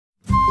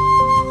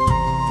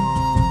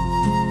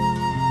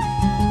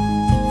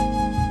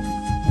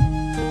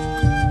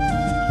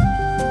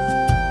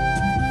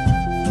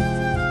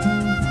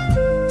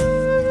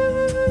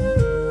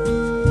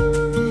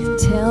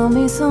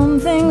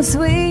something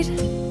sweet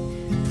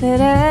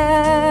that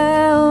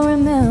I'll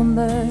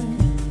remember.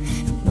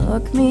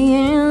 Look me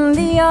in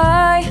the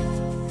eye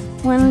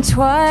when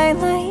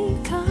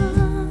twilight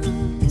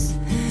comes.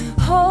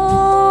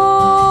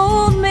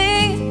 Hold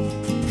me,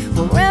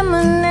 we'll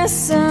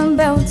reminisce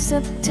about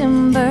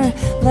September,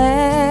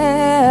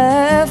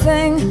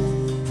 laughing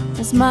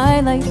as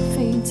my light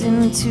fades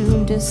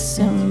into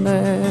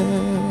December.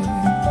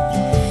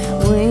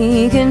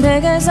 We can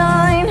pick a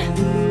sign,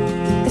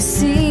 a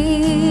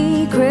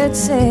secret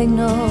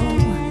signal,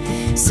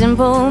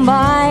 simple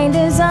by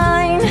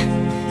design,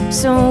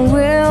 so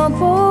we'll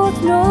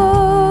both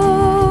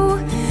know.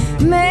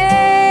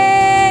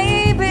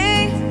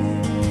 Maybe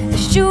a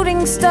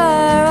shooting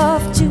star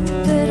off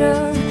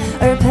Jupiter,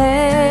 or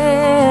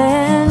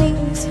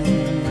pennies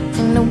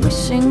in a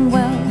wishing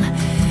well,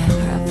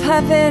 or a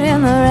puppet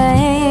in the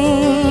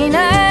rain.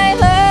 I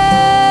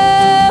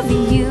love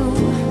you,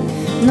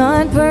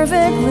 not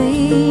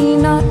perfectly,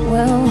 not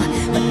well,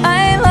 but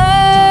I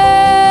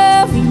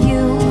love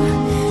you.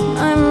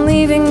 I'm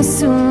leaving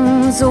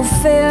soon, so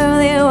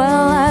fairly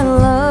well. I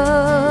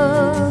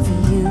love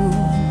you,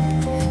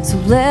 so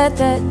let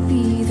that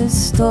be the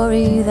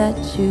story that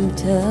you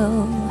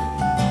tell.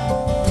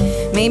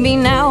 Maybe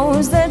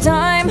now's the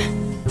time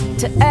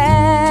to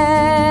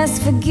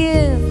ask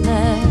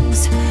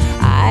forgiveness.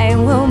 I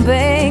will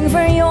beg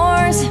for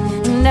yours,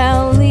 and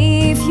I'll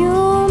leave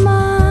you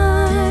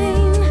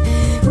mine.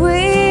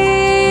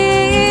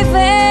 Weaving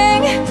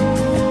a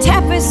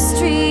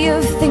tapestry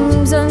of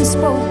things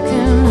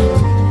unspoken,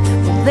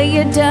 we'll lay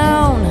it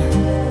down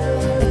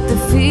at the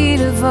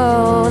feet of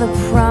all the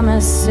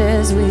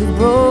promises we've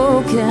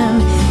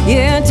broken.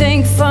 Yeah,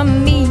 take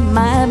from me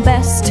my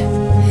best,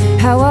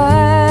 how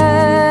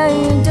I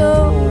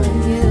adore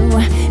you,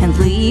 and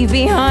leave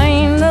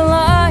behind the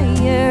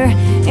liar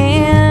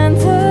and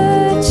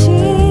the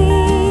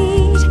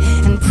cheat,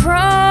 and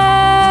promise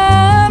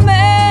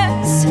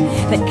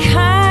that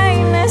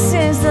kindness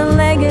is the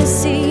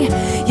legacy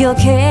you'll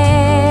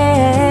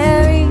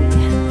carry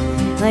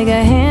like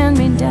a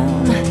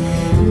hand-me-down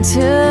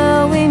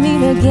until we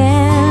meet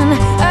again.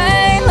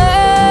 I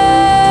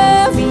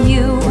love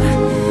you,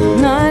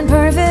 not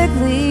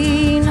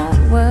perfectly, not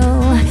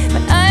well,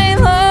 but I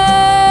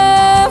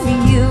love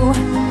you.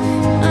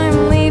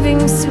 I'm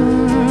leaving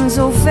soon,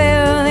 so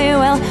fairly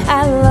well.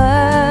 I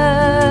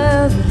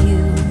love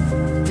you,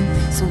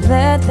 so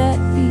let that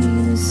be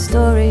the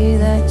story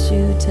that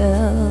you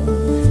tell.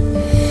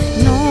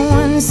 No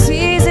one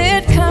sees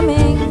it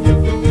coming.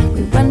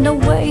 We run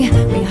away,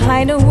 we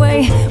hide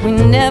away, we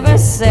never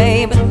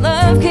say, but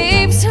love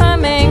keeps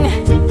humming.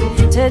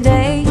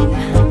 Today,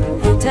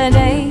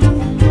 today,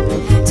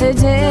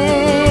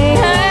 today.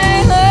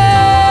 I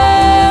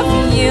love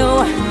you,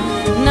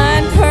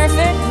 not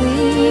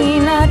perfectly,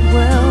 not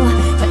well,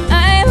 but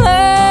I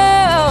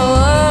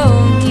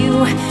love you.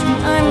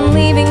 I'm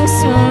leaving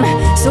soon,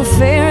 so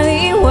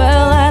fairly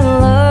well. I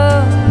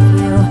love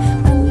you,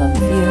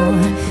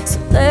 so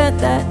let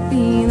that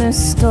be the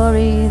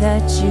story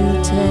that you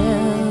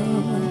tell.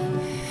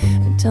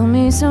 Tell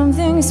me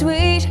something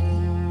sweet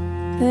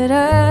that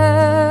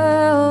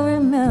I'll